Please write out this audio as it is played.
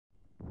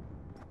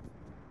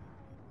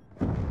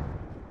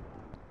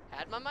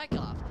had my mic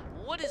off.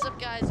 What is up,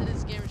 guys? It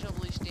is Gamer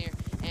Evolution here,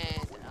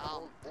 and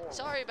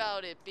sorry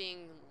about it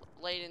being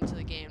late into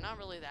the game. Not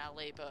really that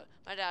late, but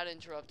my dad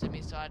interrupted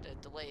me, so I had to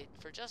delay it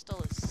for just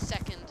a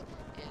second.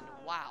 And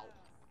wow,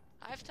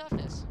 I have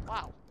toughness.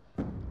 Wow,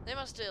 they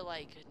must have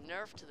like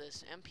nerfed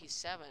this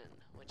MP7,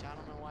 which I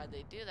don't know why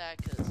they do that,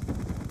 because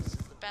this is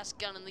the best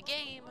gun in the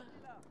game.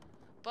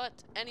 But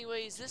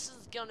anyways, this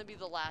is gonna be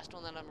the last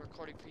one that I'm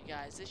recording for you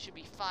guys. This should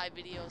be 5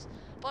 videos,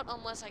 but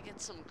unless I get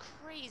some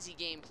crazy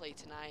gameplay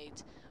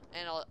tonight,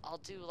 and I'll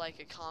do like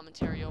a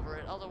commentary over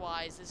it.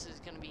 Otherwise, this is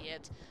gonna be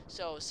it.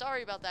 So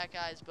sorry about that,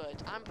 guys,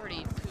 but I'm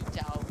pretty pooped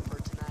out for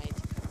tonight.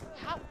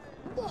 How?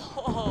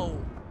 Whoa!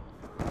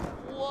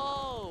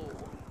 Whoa!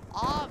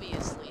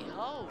 Obviously,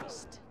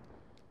 host.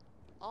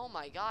 Oh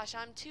my gosh,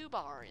 I'm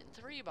 2-barring,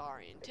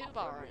 3-barring,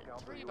 2-barring,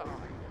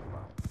 3-barring.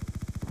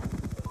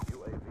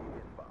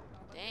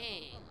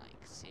 Dang,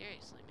 like,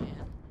 seriously,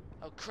 man.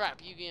 Oh,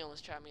 crap, Yugi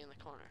almost trapped me in the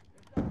corner.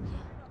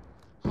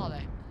 Oh,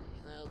 that,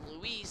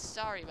 Luis,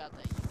 sorry about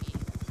that, Yugi.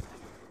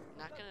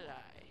 Not gonna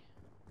die.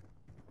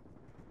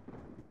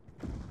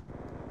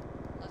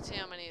 Let's see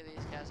how many of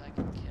these guys I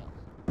can kill.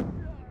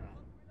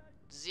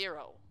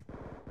 0.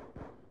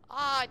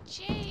 Ah,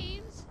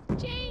 James!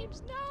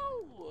 James,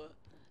 no!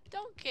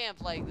 Don't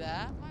camp like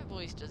that. My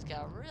voice just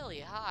got really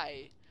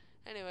high.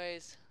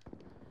 Anyways,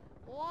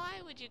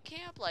 why would you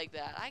camp like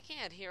that? I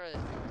can't hear it,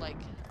 like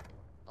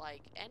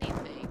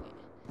anything.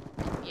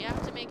 You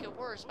have to make it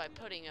worse by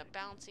putting a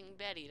bouncing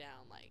Betty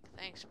down. Like,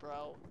 thanks,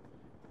 bro.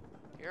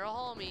 You're a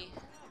homie.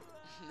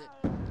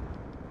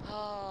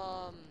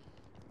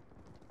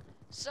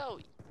 So,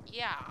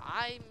 yeah,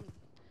 I'm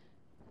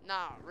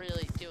not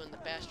really doing the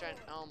best right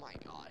now. Oh my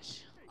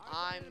gosh.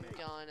 I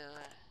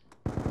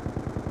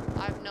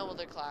have no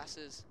other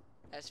classes.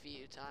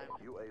 SVU time.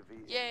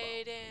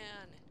 Yay,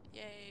 Dan!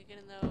 Yay,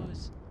 getting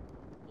those.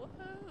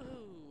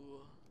 Woohoo!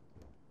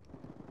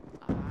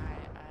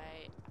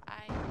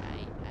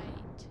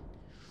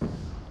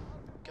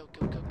 Go,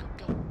 go, go, go,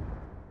 go.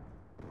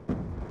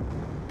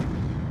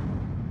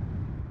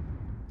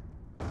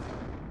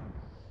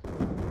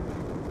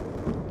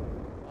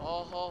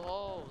 Oh ho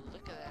ho,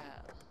 look at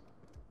that.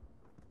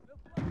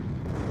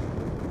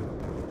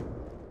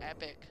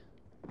 Epic.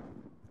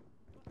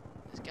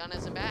 This gun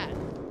isn't bad.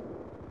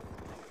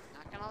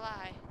 Not gonna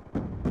lie.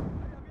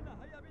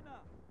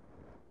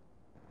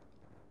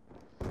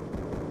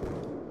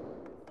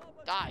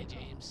 Die,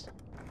 James.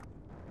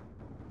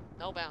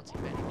 No bouncing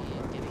Betty me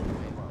and getting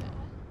away with it.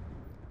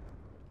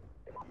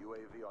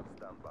 UAV on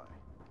standby.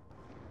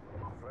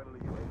 Friendly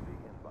UAV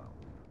inbound.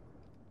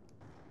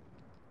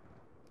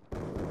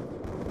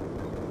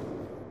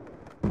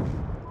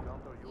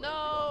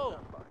 No!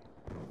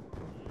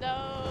 No!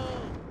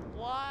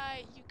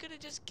 Why? You could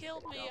have just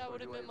killed me. I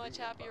would have been much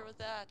happier with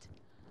that.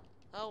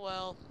 Oh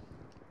well.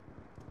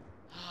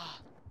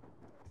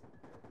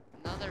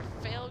 Another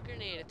failed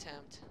grenade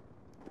attempt.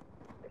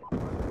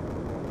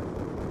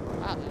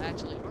 Wow, that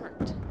actually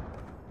worked.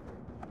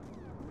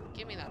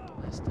 Give me that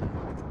ballista.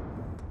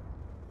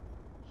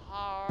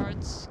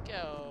 Hard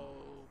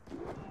scope.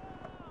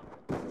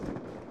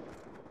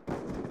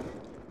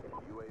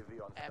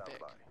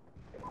 Epic.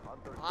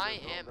 I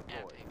am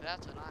epic.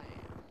 That's what I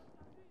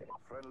am.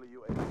 Friendly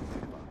UAV.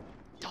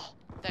 Oh,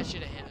 that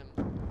should have hit him.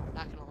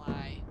 Not gonna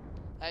lie.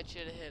 That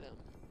should have hit him.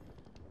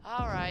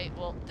 Alright,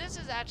 well, this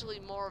is actually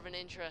more of an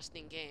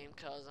interesting game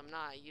because I'm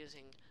not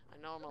using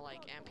a normal,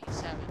 like,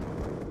 MP7.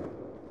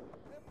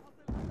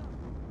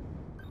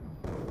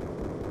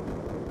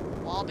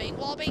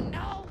 Wallbang,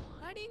 no!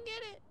 I didn't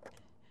get it!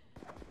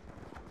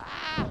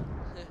 Ah!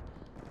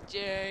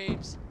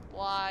 James,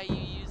 why are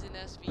you using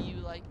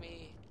SVU like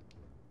me?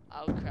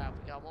 Oh crap,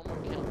 we got one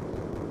more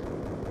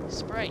kill.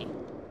 Spray.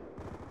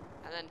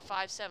 And then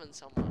 5-7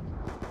 someone.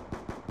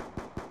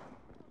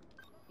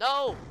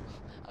 No!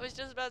 I was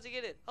just about to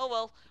get it. Oh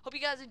well. Hope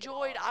you guys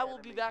enjoyed. I will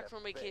be back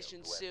from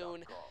vacation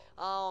soon.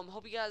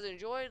 Hope you guys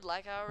enjoyed.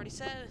 Like I already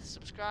said,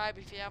 subscribe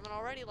if you haven't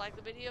already. Like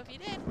the video if you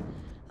did.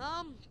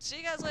 See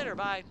you guys later.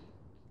 Bye.